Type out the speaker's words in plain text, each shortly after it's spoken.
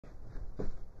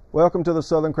Welcome to the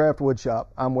Southern Craft Woodshop.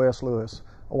 I'm Wes Lewis.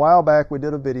 A while back we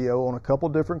did a video on a couple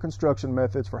different construction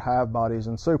methods for hive bodies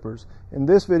and supers. In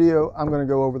this video I'm going to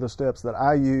go over the steps that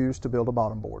I use to build a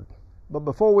bottom board. But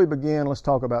before we begin, let's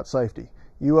talk about safety.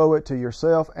 You owe it to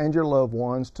yourself and your loved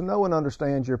ones to know and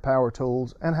understand your power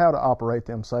tools and how to operate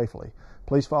them safely.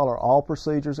 Please follow all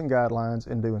procedures and guidelines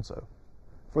in doing so.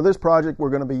 For this project we're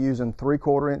going to be using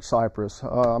 3/4 inch cypress.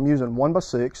 I'm using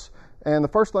 1x6. And the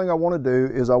first thing I want to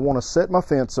do is I want to set my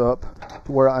fence up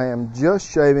to where I am just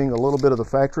shaving a little bit of the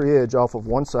factory edge off of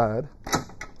one side.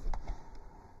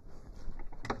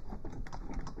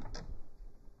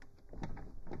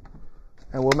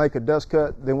 And we'll make a dust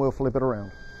cut, then we'll flip it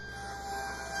around.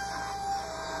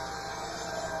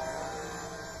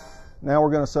 Now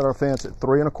we're going to set our fence at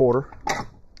 3 1/4.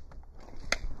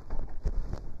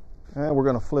 And we're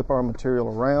going to flip our material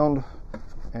around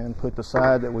and put the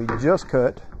side that we just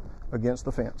cut against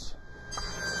the fence.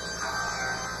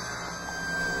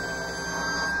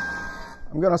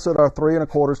 I'm going to set our 3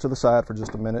 1/4 to the side for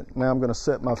just a minute. Now I'm going to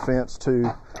set my fence to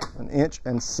 1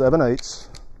 7/8 inches,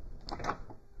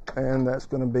 and that's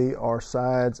going to be our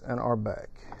sides and our back.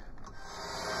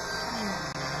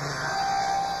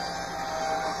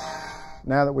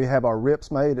 Now that we have our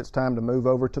rips made, it's time to move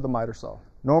over to the miter saw.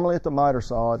 Normally at the miter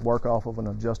saw I'd work off of an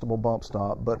adjustable bump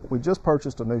stop, but we just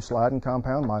purchased a new sliding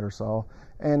compound miter saw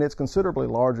and it's considerably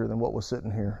larger than what was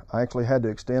sitting here. I actually had to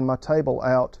extend my table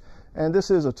out, and this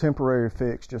is a temporary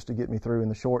fix just to get me through in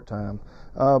the short time.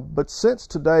 But since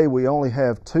today we only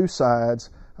have 2 sides,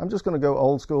 I'm just going to go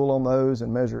old school on those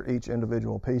and measure each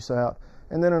individual piece out,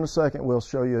 and then in a second we'll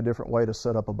show you a different way to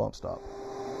set up a bump stop.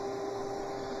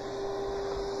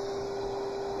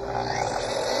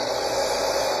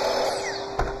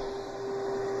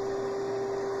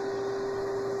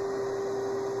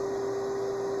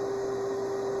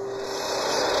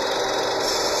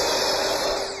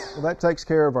 Well, that takes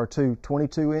care of our 2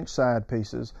 22-inch side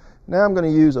pieces. Now I'm going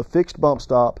to use a fixed bump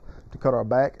stop to cut our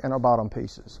back and our bottom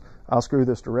pieces. I'll screw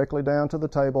this directly down to the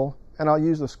table, and I'll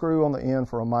use the screw on the end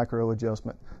for a micro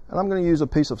adjustment. And I'm going to use a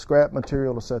piece of scrap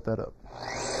material to set that up.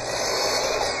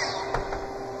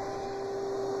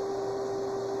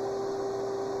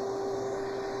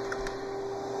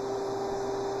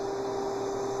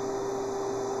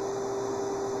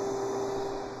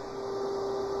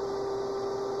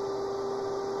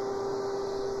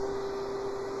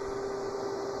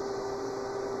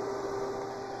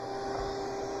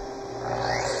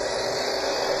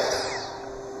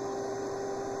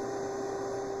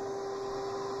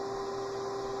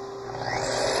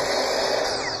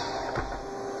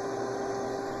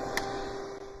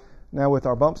 Now with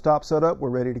our bump stop set up, we're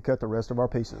ready to cut the rest of our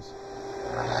pieces.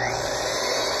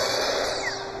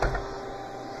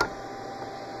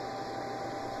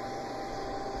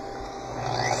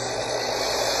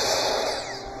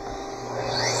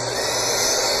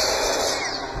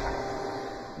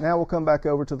 Now we'll come back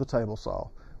over to the table saw.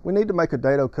 We need to make a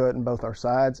dado cut in both our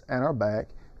sides and our back,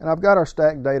 and I've got our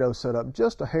stacked dado set up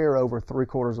just a hair over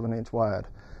 3/4 inch wide.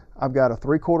 I've got a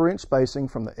 3/4 inch spacing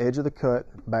from the edge of the cut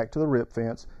back to the rip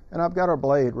fence, and I've got our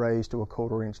blade raised to a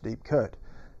 1/4 inch deep cut.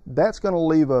 That's going to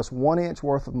leave us 1 inch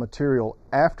worth of material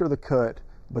after the cut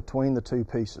between the 2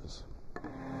 pieces.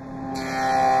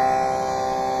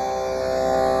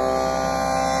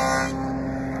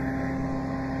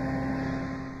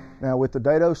 Now with the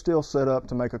dado still set up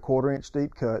to make a 1/4 inch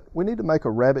deep cut, we need to make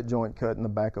a rabbet joint cut in the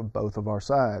back of both of our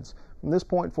sides. From this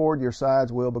point forward, your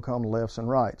sides will become lefts and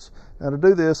rights. Now to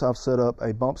do this, I've set up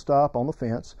a bump stop on the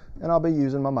fence, and I'll be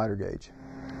using my miter gauge.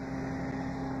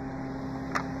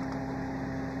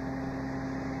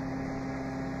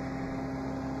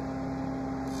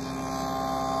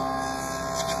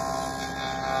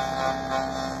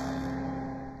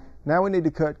 Now we need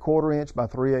to cut 1/4 inch by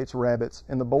 3/8 rabbets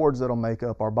in the boards that'll make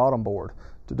up our bottom board.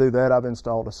 To do that, I've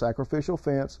installed a sacrificial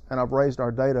fence, and I've raised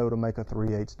our dado to make a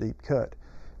 3/8 deep cut.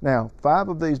 Now, 5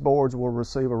 of these boards will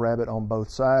receive a rabbet on both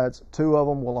sides. 2 of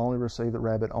them will only receive the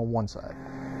rabbet on one side.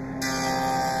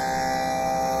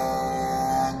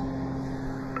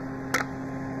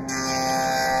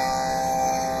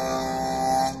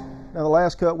 Now the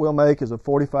last cut we'll make is a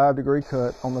 45-degree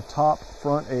cut on the top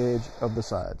front edge of the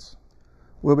sides.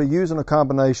 We'll be using a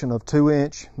combination of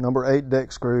 2-inch number 8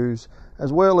 deck screws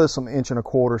as well as some 1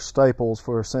 1/4 inch staples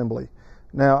for assembly.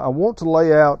 Now I want to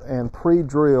lay out and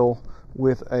pre-drill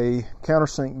with a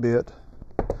countersink bit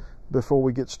before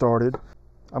we get started.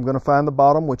 I'm going to find the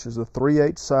bottom, which is the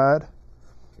 3/8 side,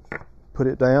 put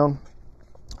it down.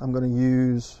 I'm going to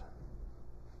use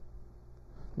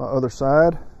my other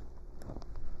side.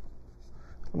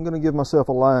 I'm going to give myself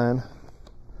a line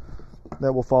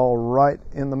that will fall right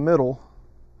in the middle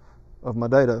of my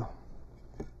dado.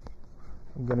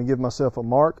 I'm going to give myself a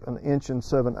mark 1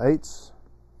 7/8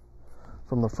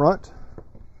 from the front,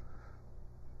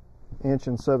 1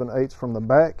 7/8 from the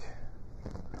back.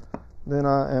 Then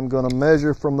I am going to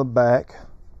measure from the back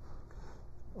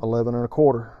 11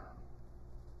 1/4.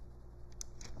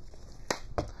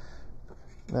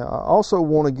 Now I also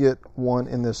want to get one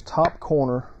in this top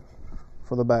corner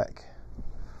for the back.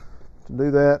 To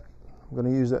do that, I'm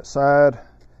going to use that side,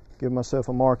 give myself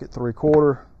a mark at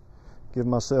 3/4, give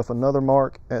myself another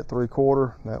mark at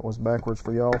 3/4. That was backwards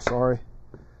for y'all, sorry.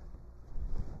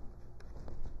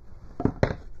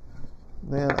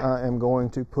 Then I am going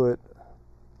to put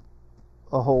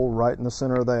a hole right in the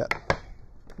center of that.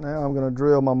 Now I'm going to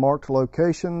drill my marked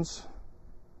locations.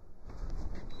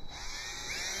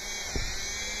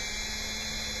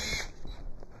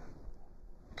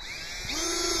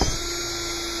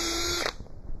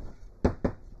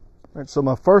 Alright, so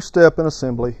my first step in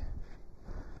assembly,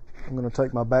 I'm going to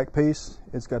take my back piece.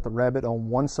 It's got the rabbit on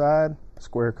one side,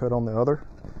 square cut on the other.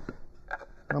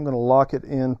 I'm going to lock it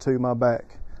into my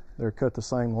back. They're cut the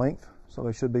same length, so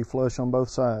they should be flush on both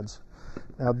sides.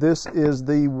 Now this is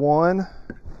the one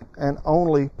and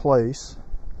only place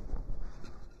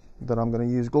that I'm going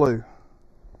to use glue,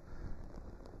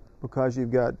 because you've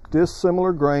got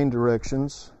dissimilar grain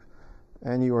directions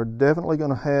and you are definitely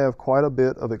going to have quite a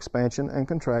bit of expansion and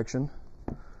contraction.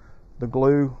 The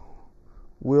glue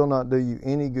will not do you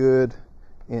any good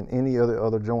in any of the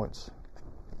other joints.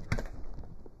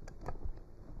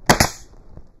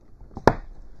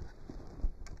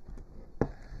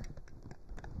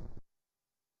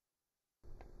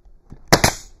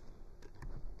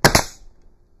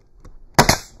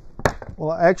 Well,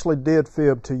 I actually did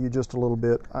fib to you just a little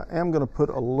bit. I am going to put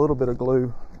a little bit of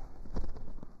glue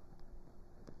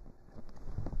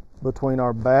between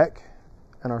our back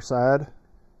and our side,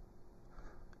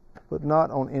 but not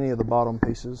on any of the bottom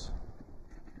pieces.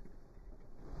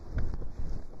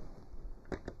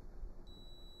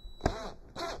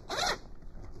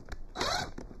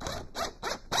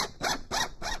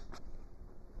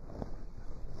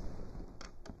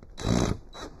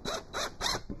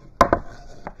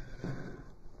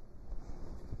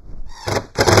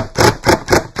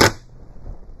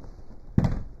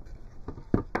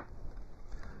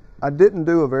 I didn't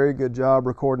do a very good job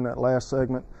recording that last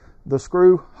segment. The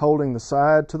screw holding the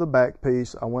side to the back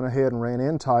piece, I went ahead and ran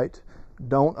in tight.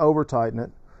 Don't over tighten it.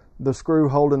 The screw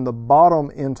holding the bottom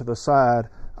into the side,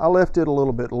 I left it a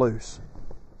little bit loose.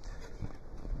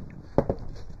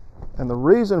 And the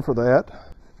reason for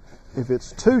that, if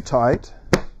it's too tight,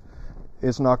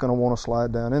 it's not going to want to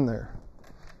slide down in there.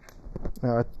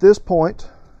 Now at this point,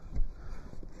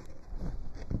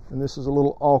 and this is a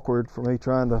little awkward for me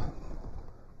trying to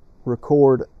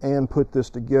record and put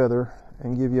this together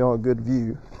and give y'all a good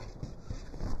view,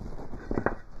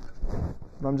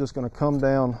 but I'm just going to come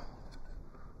down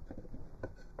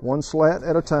one slat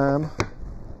at a time,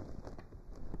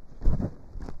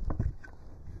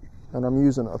 and I'm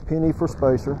using a penny for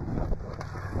spacer,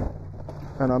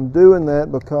 and I'm doing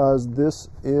that because this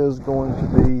is going to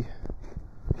be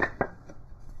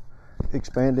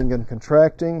expanding and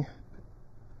contracting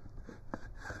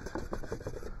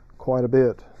quite a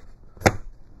bit.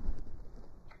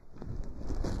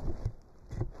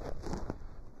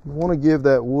 You want to give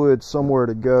that wood somewhere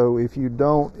to go. If you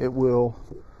don't, it will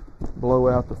blow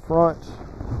out the front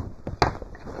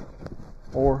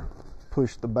or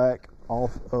push the back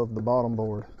off of the bottom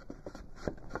board.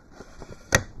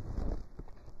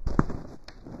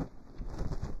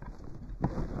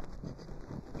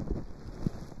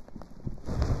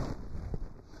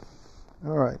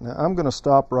 All right, now I'm going to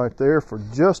stop right there for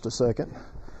just a second.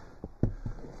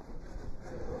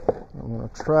 I'm going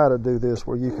to try to do this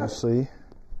where you can see.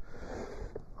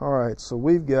 All right, so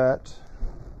we've got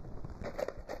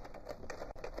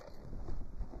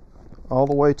all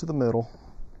the way to the middle.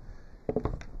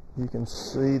 You can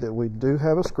see that we do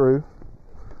have a screw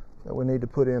that we need to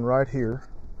put in right here.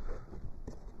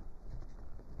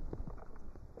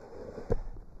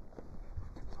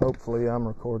 Hopefully I'm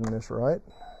recording this right.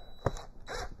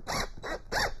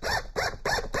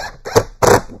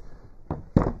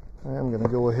 I'm going to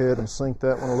go ahead and sink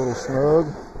that one a little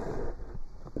snug.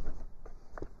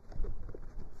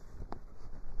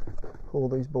 Pull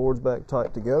these boards back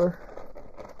tight together.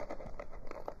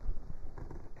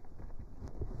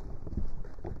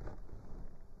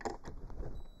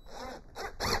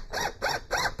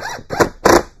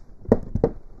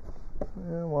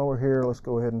 And while we're here, let's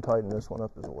go ahead and tighten this one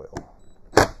up as well.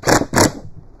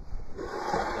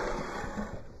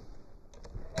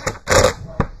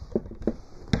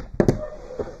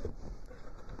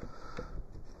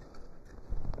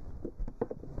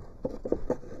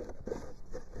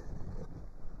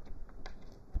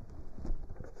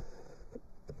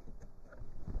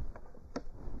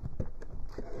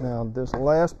 Now this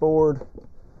last board,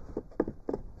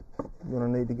 I'm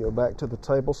going to need to go back to the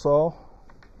table saw.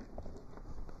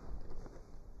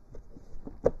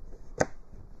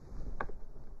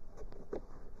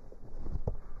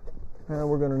 And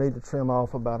we're going to need to trim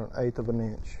off about 1/8 of an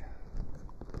inch.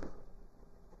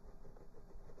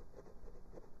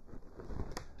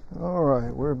 All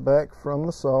right, we're back from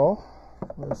the saw.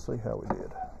 Let's see how we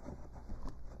did.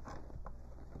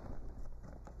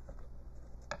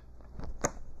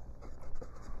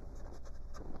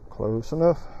 Close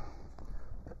enough.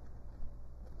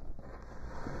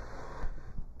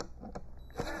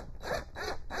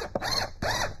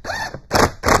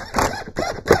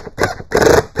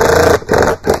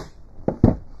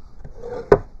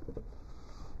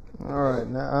 All right,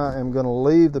 now I am going to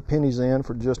leave the pennies in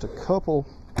for just a couple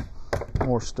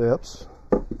more steps.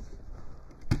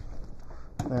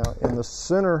 Now in the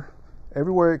center,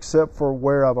 everywhere except for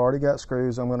where I've already got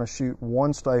screws, I'm going to shoot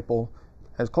one staple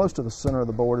as close to the center of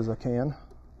the board as I can.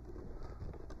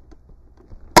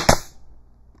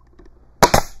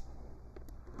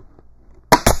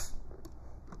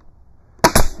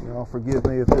 Y'all forgive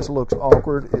me if this looks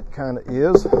awkward. It kind of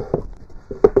is.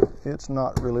 It's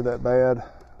not really that bad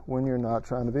when you're not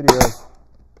trying to video.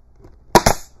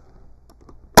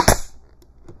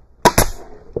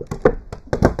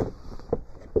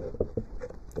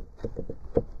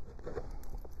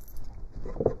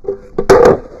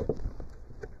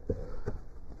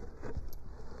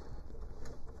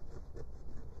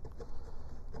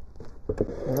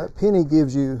 And that penny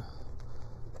gives you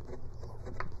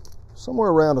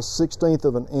somewhere around 1/16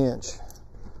 of an inch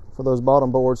for those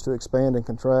bottom boards to expand and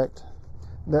contract.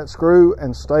 That screw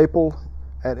and staple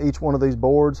at each one of these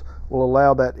boards will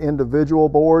allow that individual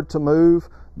board to move,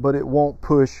 but it won't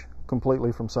push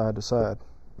completely from side to side.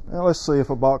 Now let's see if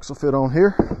a box will fit on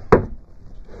here.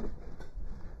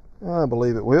 I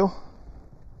believe it will.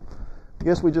 I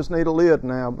guess we just need a lid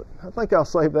now, but I think I'll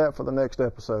save that for the next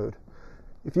episode.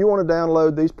 If you want to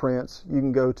download these prints, you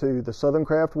can go to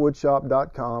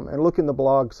thesouthernCraftWoodshop.com and look in the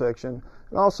blog section,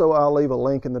 and also I'll leave a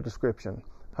link in the description.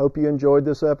 Hope you enjoyed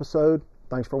this episode.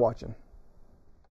 Thanks for watching.